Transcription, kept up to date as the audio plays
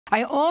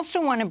I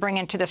also want to bring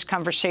into this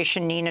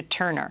conversation Nina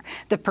Turner,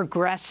 the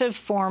progressive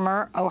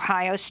former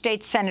Ohio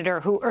state senator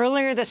who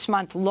earlier this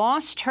month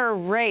lost her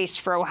race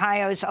for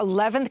Ohio's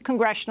 11th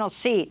congressional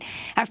seat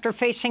after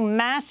facing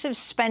massive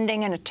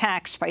spending and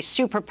attacks by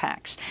super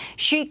PACs.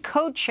 She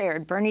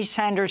co-chaired Bernie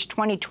Sanders'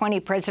 2020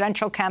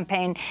 presidential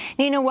campaign.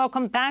 Nina,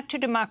 welcome back to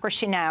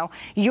Democracy Now!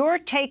 Your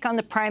take on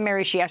the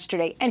primaries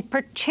yesterday, and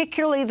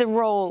particularly the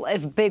role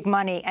of big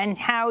money and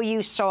how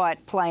you saw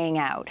it playing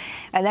out.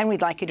 And then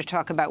we'd like you to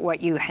talk about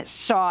what you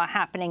saw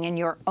happening in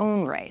your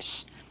own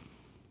race.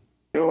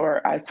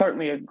 Sure. I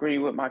certainly agree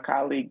with my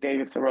colleague,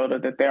 David Sirota,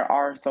 that there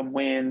are some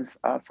wins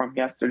from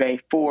yesterday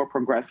for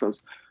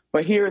progressives.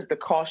 But here's the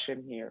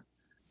caution here,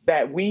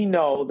 that we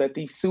know that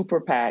these super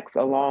PACs,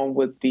 along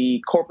with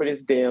the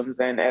corporatist Dems,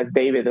 and as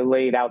David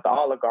laid out, the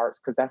oligarchs,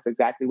 because that's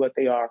exactly what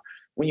they are,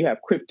 when you have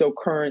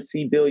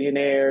cryptocurrency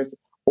billionaires,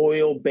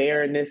 oil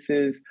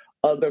baronesses,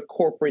 other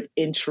corporate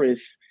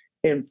interests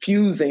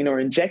infusing or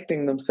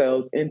injecting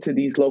themselves into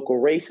these local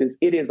races,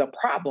 it is a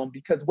problem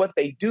because what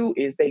they do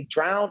is they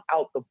drown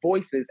out the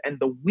voices and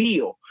the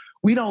will.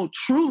 We don't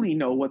truly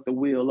know what the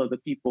will of the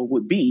people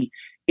would be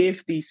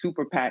if these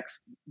super PACs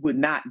would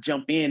not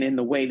jump in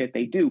the way that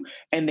they do.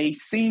 And they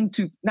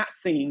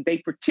they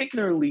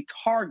particularly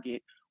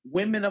target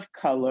women of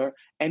color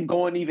and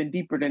going even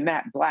deeper than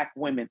that, Black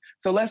women.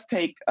 So let's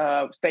take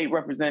State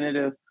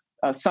Representative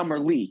Summer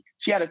Lee.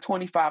 She had a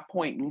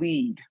 25-point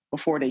lead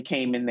before they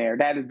came in there.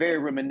 That is very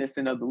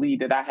reminiscent of the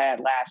lead that I had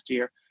last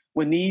year.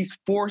 When these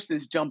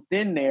forces jumped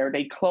in there,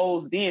 they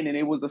closed in and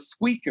it was a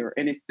squeaker,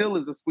 and it still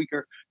is a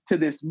squeaker to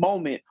this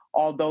moment,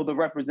 although the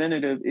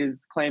representative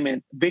is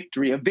claiming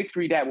victory, a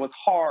victory that was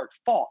hard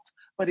fought.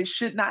 But it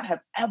should not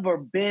have ever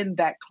been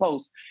that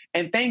close.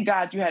 And thank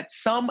God you had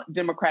some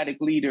Democratic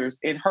leaders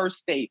in her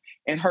state,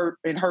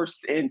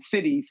 in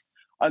cities,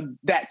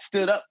 that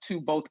stood up to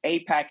both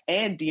AIPAC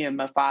and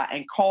DMFI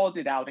and called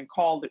it out and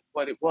called it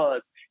what it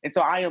was. And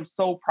so I am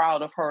so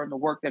proud of her and the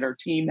work that her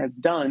team has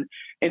done.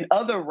 In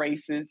other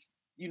races,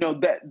 you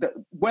know,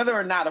 whether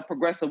or not a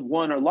progressive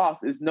won or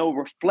lost is no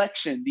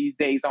reflection these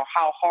days on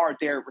how hard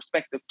their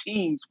respective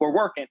teams were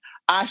working.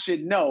 I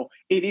should know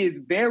it is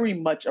very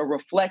much a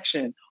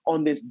reflection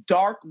on this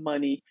dark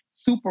money,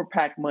 super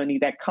PAC money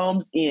that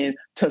comes in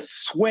to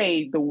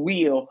sway the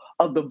wheel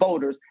of the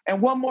voters.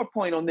 And one more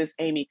point on this,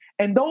 Amy,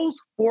 and those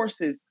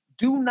forces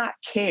do not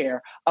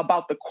care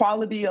about the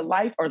quality of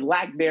life or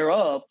lack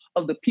thereof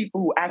of the people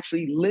who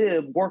actually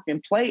live, work,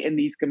 and play in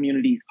these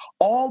communities.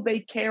 All they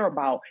care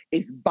about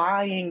is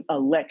buying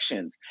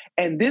elections.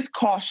 And this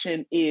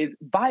caution is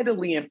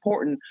vitally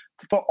important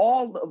for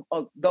all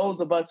of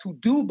those of us who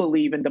do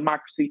believe in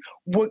democracy,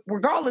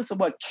 regardless of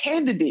what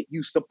candidate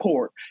you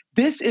support.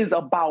 This is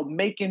about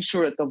making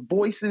sure that the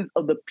voices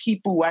of the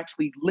people who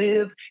actually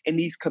live in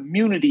these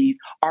communities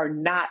are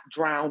not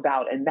drowned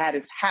out. And that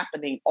is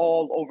happening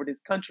all over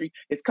this country.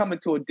 It's coming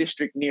to a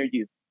district near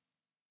you.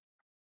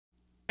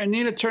 And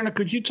Nina Turner,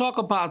 could you talk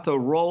about the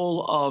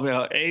role of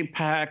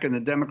AIPAC and the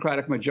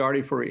Democratic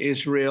Majority for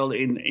Israel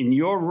in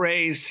your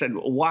race and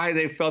why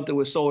they felt it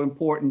was so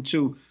important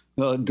to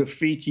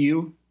defeat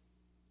you?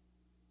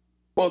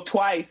 Well,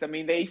 twice. I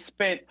mean, they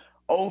spent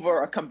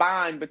over a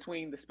combined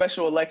between the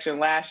special election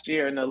last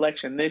year and the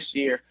election this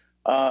year,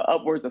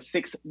 upwards of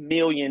 $6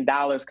 million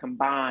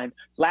combined.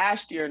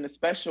 Last year in the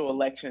special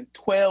election,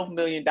 $12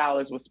 million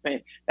was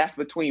spent. That's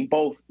between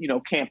both,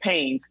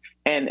 campaigns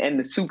and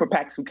the super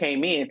PACs who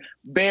came in.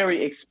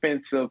 Very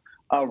expensive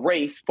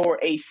race for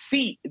a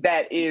seat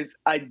that is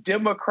a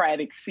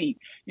Democratic seat.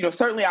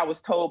 Certainly I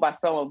was told by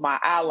some of my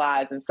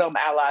allies and some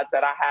allies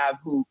that I have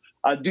who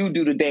do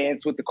the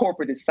dance with the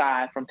corporatist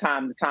side from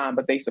time to time,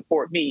 but they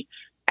support me.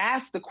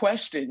 Ask the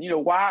question,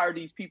 why are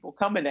these people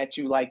coming at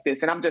you like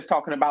this? And I'm just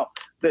talking about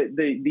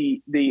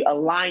the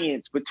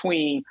alliance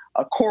between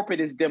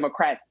corporatist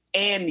Democrats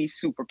and these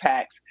super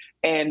PACs.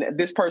 And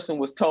this person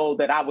was told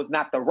that I was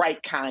not the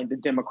right kind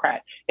of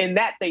Democrat. And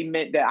that they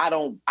meant that I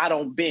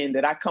don't bend,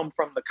 that I come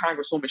from the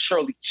Congresswoman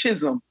Shirley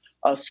Chisholm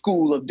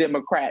school of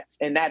Democrats,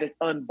 and that is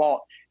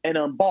unbought and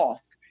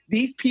unbossed.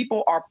 These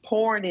people are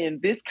pouring in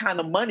this kind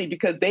of money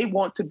because they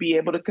want to be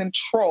able to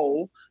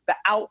control the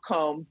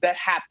outcomes that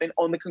happen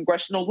on the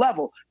congressional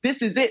level.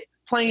 This is it,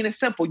 plain and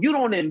simple. You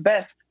don't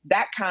invest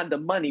that kind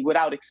of money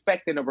without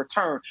expecting a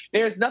return.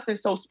 There's nothing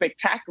so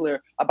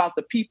spectacular about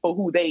the people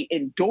who they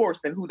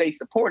endorse and who they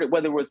supported,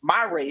 whether it was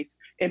my race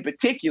in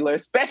particular,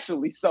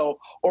 especially so,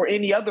 or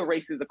any other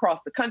races across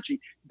the country.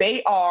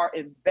 They are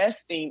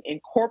investing in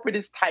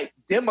corporatist type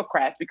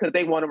Democrats because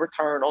they want a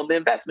return on the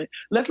investment.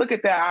 Let's look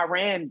at the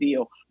Iran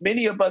deal.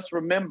 Many of us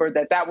remember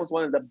that was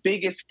one of the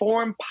biggest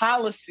foreign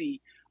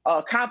policy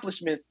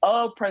accomplishments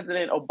of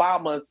President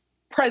Obama's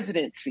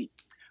presidency.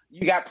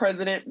 You got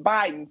President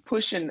Biden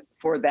pushing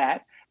for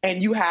that.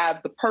 and you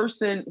have the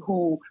person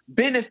who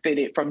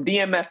benefited from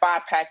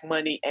DMFI PAC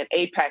money and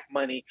APAC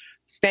money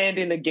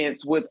standing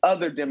against with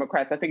other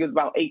Democrats. I think it was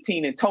about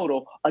 18 in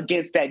total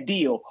against that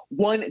deal.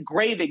 One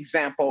great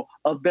example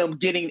of them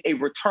getting a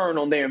return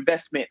on their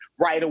investment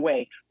right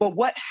away. But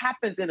what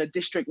happens in a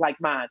district like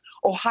mine?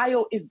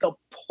 Ohio is the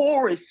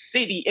poorest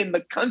city in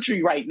the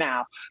country right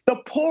now. The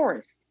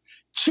poorest.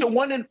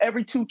 1 in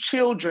every 2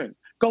 children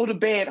go to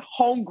bed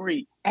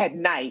hungry at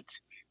night.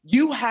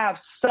 You have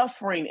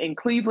suffering in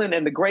Cleveland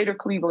and the greater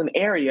Cleveland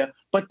area,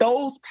 but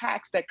those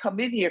PACs that come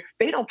in here,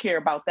 they don't care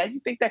about that. You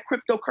think that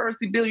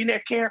cryptocurrency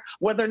billionaire care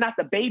whether or not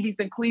the babies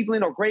in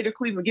Cleveland or greater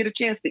Cleveland get a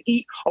chance to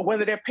eat or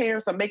whether their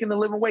parents are making the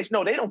living wage?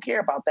 No, they don't care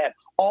about that.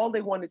 All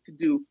they wanted to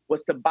do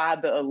was to buy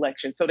the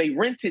election. So they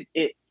rented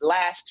it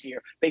last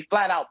year. They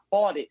flat out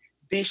bought it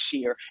this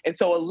year. And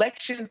so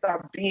elections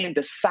are being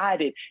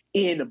decided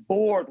in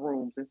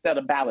boardrooms instead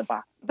of ballot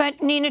boxes.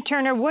 But Nina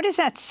Turner, what does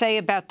that say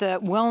about the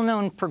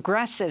well-known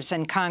progressives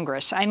in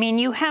Congress? I mean,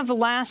 you have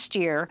last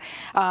year,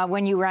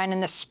 when you ran in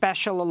the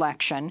special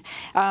election,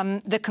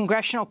 the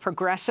Congressional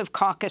Progressive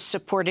Caucus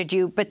supported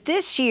you. But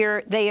this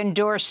year, they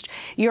endorsed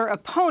your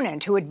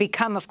opponent, who would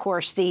become, of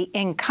course, the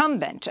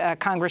incumbent,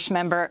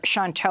 Congressmember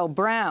Shontel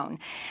Brown.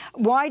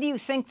 Why do you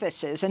think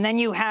this is? And then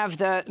you have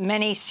the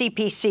many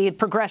CPC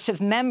progressive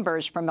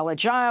members, Pramila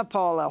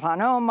Jayapal,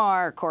 Ilhan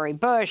Omar, Cori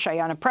Bush,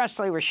 Ayanna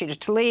Pressley, Rashida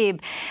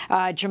Tlaib,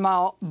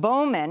 Jamal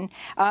Bowman,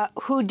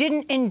 who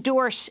didn't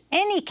endorse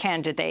any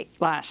candidate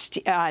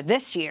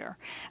this year,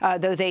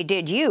 though they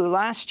did you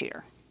last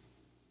year.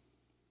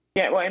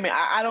 Yeah, well, I mean,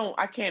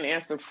 I can't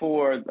answer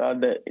for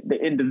the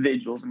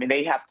individuals. I mean,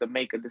 they have to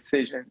make a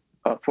decision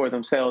for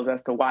themselves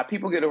as to why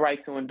people get a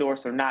right to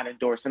endorse or not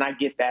endorse, and I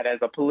get that as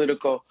a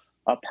political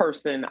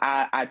person.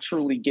 I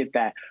truly get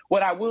that.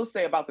 What I will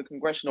say about the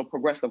Congressional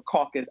Progressive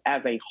Caucus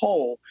as a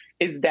whole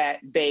is that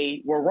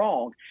they were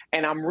wrong.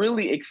 And I'm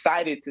really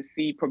excited to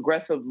see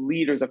progressive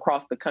leaders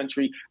across the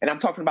country. And I'm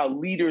talking about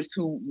leaders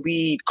who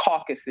lead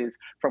caucuses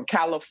from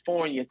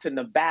California to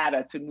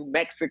Nevada to New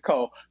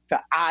Mexico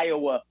to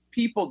Iowa.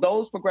 People,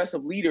 those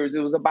progressive leaders, it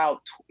was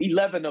about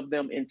 11 of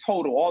them in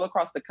total, all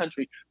across the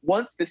country.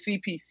 Once the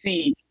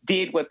CPC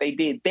did what they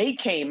did, they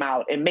came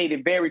out and made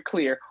it very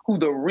clear who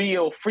the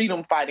real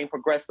freedom-fighting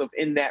progressive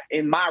in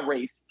my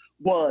race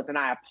was. And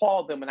I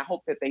applaud them, and I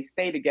hope that they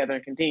stay together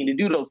and continue to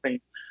do those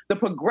things. The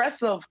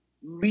progressive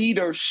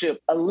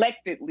leadership,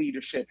 elected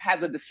leadership,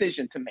 has a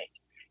decision to make.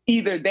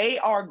 Either they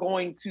are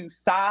going to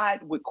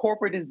side with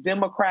corporatist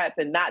Democrats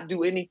and not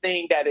do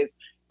anything that is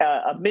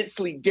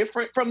immensely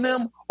different from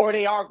them, or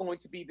they are going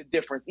to be the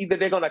difference. Either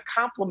they're going to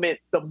complement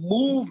the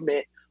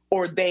movement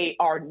or they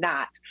are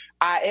not.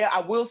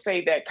 I will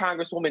say that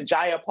Congresswoman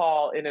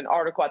Jayapal, in an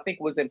article, I think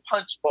it was in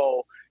Punch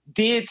Bowl,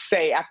 did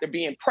say, after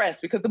being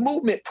pressed, because the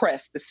movement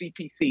pressed the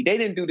CPC, they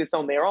didn't do this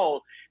on their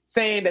own,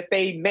 saying that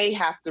they may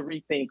have to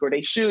rethink, or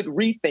they should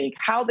rethink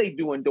how they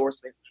do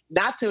endorsements,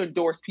 not to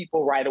endorse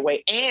people right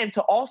away, and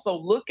to also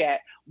look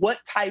at what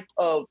type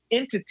of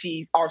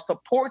entities are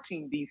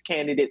supporting these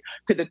candidates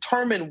to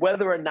determine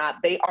whether or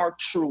not they are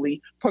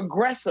truly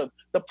progressive.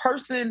 The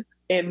person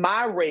in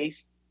my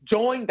race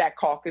joined that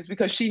caucus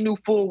because she knew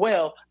full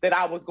well that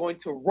I was going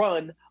to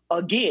run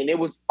again. It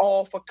was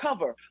all for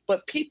cover.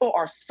 But people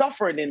are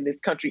suffering in this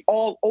country,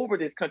 all over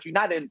this country,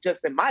 not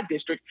just in my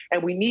district.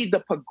 And we need the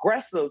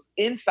progressives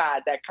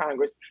inside that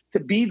Congress to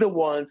be the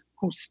ones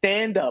who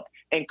stand up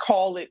and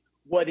call it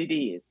what it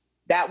is.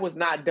 That was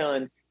not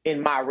done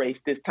in my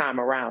race this time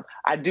around.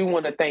 I do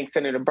want to thank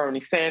Senator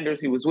Bernie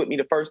Sanders. He was with me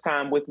the first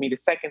time, with me the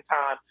second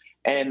time,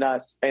 and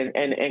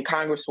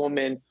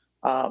Congresswoman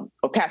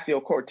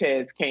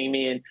Ocasio-Cortez came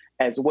in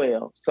as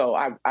well. So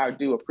I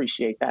do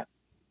appreciate that.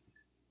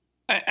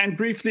 And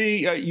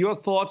briefly, your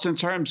thoughts in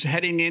terms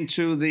heading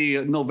into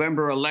the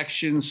November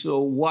elections,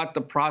 what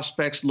the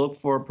prospects look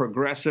for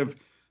progressive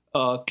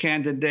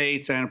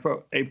candidates and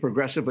a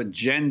progressive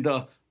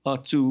agenda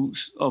to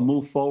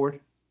move forward?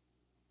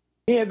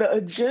 Yeah, the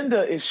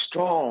agenda is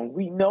strong.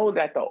 We know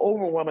that the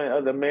overwhelming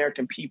of the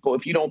American people,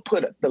 if you don't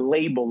put the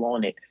label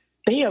on it,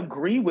 they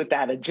agree with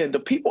that agenda.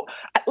 People,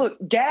 look,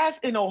 gas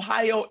in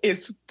Ohio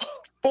is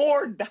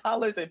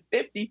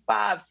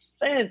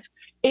 $4.55.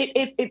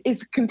 It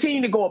is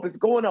continuing to go up. It's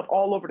going up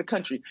all over the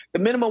country. The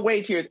minimum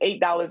wage here is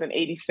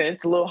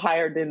 $8.80, a little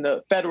higher than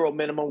the federal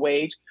minimum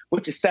wage,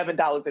 which is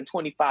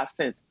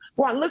 $7.25.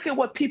 Well, look at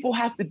what people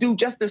have to do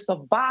just to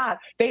survive.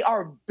 They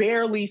are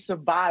barely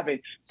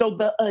surviving. So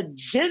the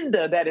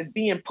agenda that is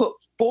being put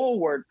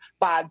forward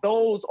by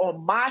those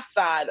on my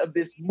side of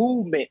this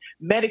movement,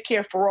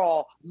 Medicare for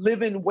all,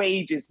 living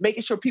wages,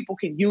 making sure people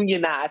can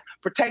unionize,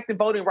 protecting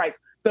voting rights,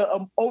 the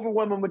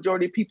overwhelming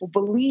majority of people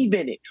believe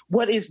in it.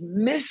 What is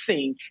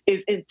missing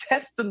is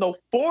intestinal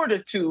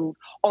fortitude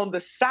on the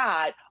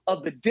side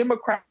of the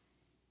Democratic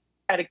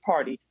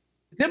Party.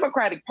 The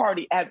Democratic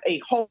Party as a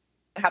whole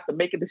have to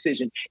make a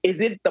decision. Is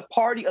it the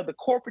party of the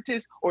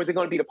corporatists, or is it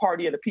going to be the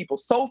party of the people?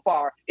 So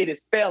far, it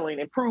is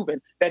failing and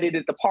proven that it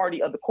is the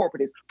party of the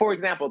corporatists. For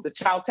example, the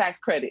child tax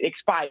credit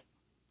expired.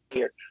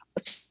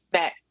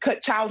 that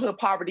cut childhood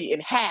poverty in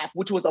half,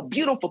 which was a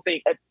beautiful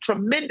thing, a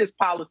tremendous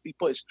policy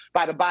push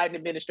by the Biden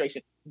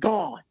administration,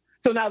 gone.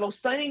 So now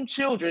those same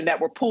children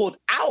that were pulled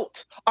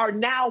out are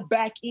now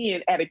back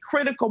in at a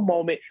critical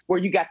moment where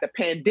you got the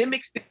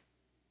pandemic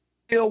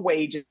still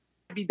waging.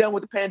 Be done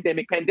with the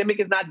pandemic. Pandemic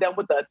is not done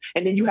with us.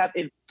 And then you have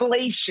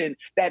inflation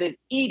that is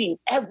eating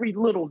every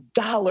little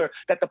dollar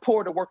that the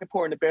poor, the working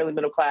poor, and the barely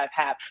middle class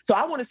have. So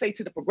I want to say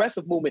to the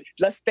progressive movement,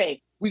 let's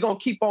stay. We're going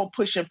to keep on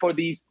pushing for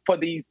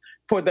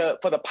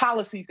the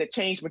policies that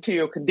change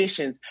material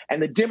conditions.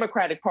 And the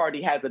Democratic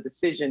Party has a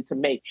decision to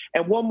make.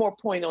 And one more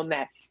point on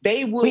that.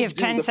 They will we have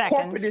 10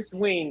 seconds.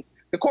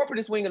 The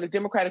corporatist wing of the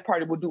Democratic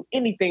Party will do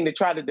anything to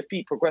try to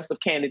defeat progressive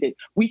candidates.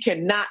 We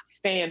cannot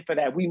stand for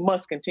that. We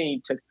must continue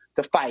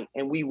to fight,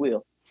 and we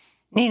will.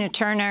 Nina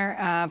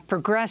Turner,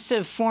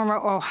 progressive former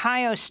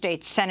Ohio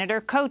State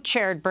Senator,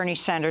 co-chaired Bernie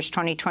Sanders'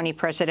 2020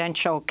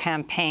 presidential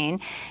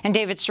campaign, and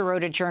David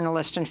Sirota,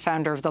 journalist and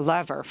founder of The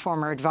Lever,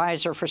 former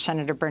advisor for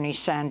Senator Bernie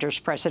Sanders'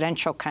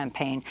 presidential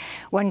campaign.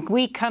 When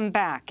we come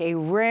back, a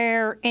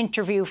rare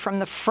interview from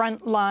the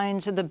front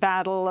lines of the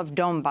Battle of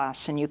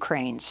Donbass in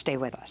Ukraine. Stay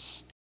with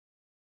us.